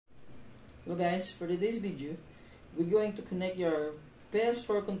So guys, for today's video, we're going to connect your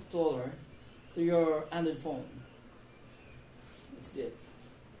ps4 controller to your Android phone. Let's do it.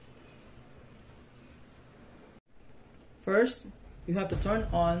 First, you have to turn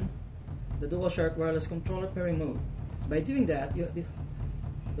on the DualShock wireless controller pairing mode. By doing that, you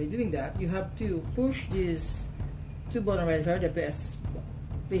have to push this two button right here, the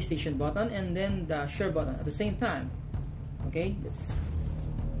PlayStation button and then the share button at the same time. Okay, let's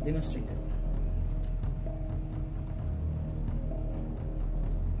demonstrate it.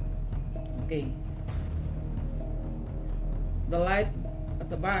 Okay, the light at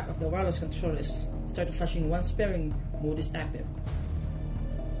the back of the wireless controller is started flashing once pairing mode is active.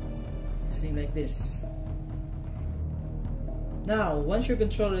 See, like this. Now, once your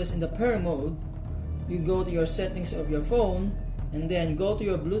controller is in the pairing mode, you go to your settings of your phone and then go to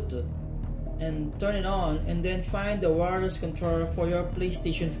your Bluetooth and turn it on, and then find the wireless controller for your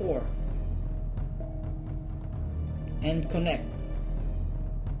PlayStation 4 and connect.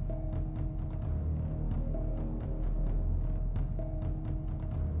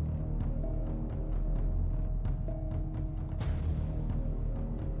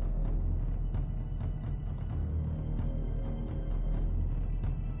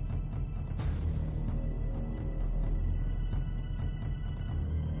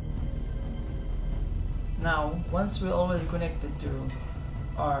 Now, once we're already connected to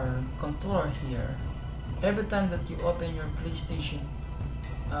our controller here, every time that you open your PlayStation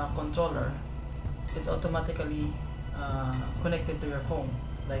controller, it's automatically connected to your phone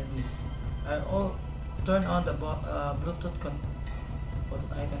like this. I'll turn on the Bluetooth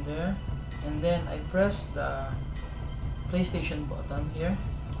button icon there, and then I press the PlayStation button here,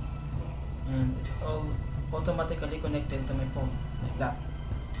 and it's all automatically connected to my phone like that.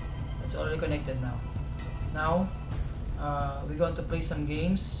 It's already connected now. Now, we're going to play some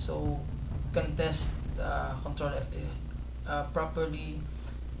games so you can test the controller if it is properly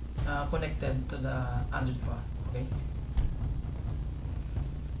connected to the Android phone. Okay.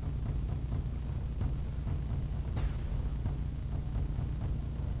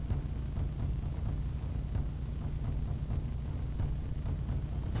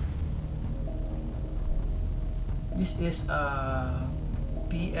 This is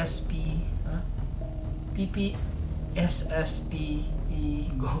ppssp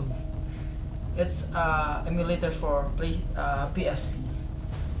Gold. It's emulator for PSP.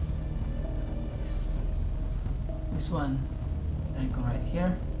 This one icon right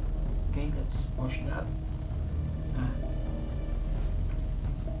here. Okay, let's push that.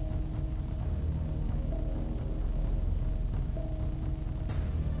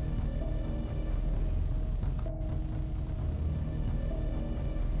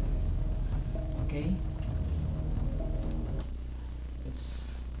 Okay.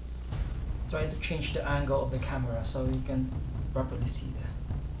 Let's try to change the angle of the camera so you can properly see that.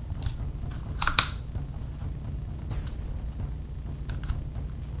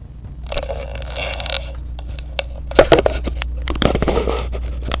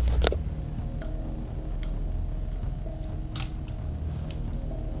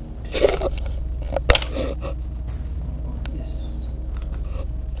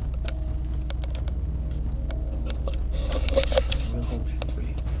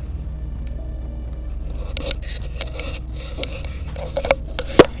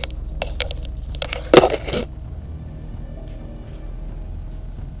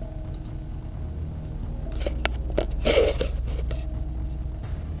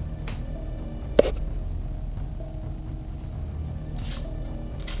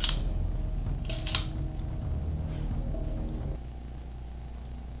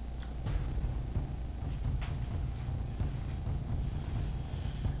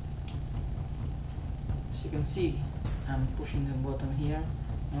 As you can see, I'm pushing the button here,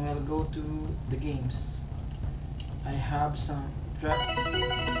 and I'll go to the games. I have some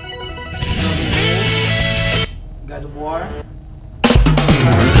God of War,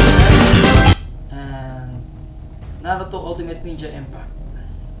 and Naruto Ultimate Ninja Impact.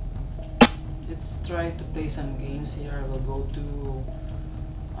 Let's try to play some games here. I will go to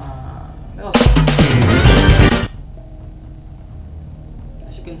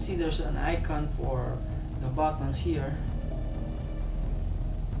as you can see, there's an icon for the buttons here.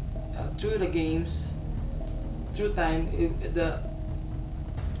 Through the games, through time, the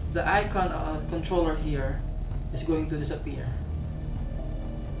icon controller here is going to disappear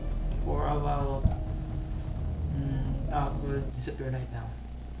for about it will disappear right now.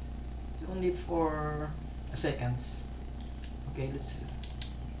 It's only for a seconds. Okay, let's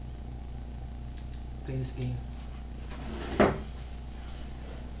play this game.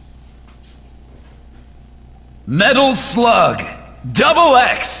 Metal Slug, Double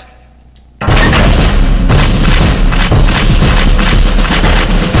X.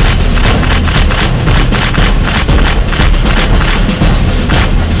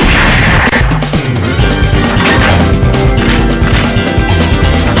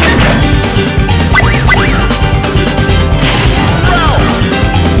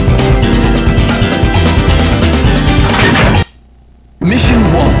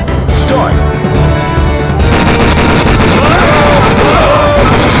 Mission 1, start.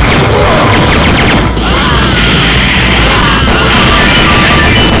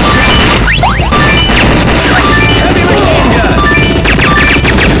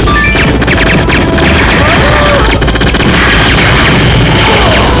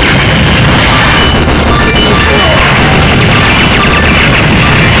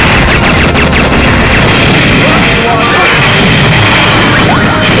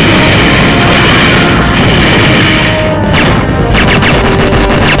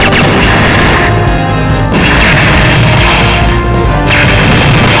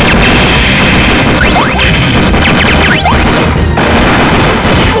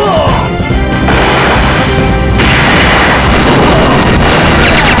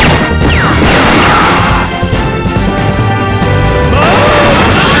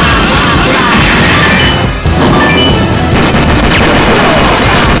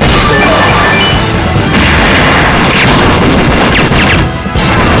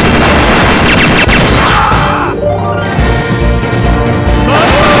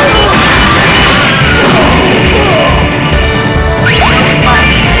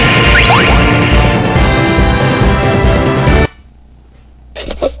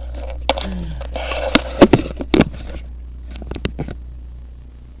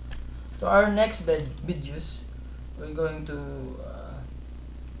 To our next videos, we're going to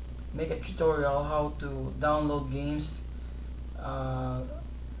make a tutorial how to download games,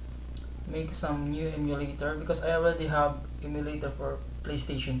 make some new emulator, because I already have emulator for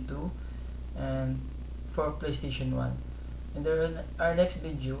PlayStation 2 and for PlayStation 1. And in our next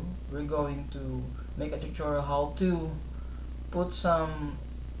video, we're going to make a tutorial how to put some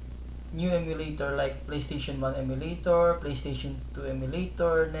new emulator like PlayStation 1 emulator, PlayStation 2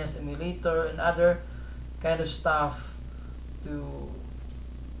 emulator, NES emulator, and other kind of stuff to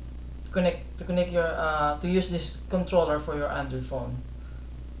connect your to use this controller for your Android phone.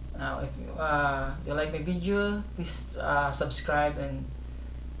 Now, if you like my video, please subscribe and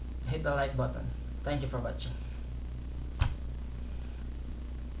hit the like button. Thank you for watching.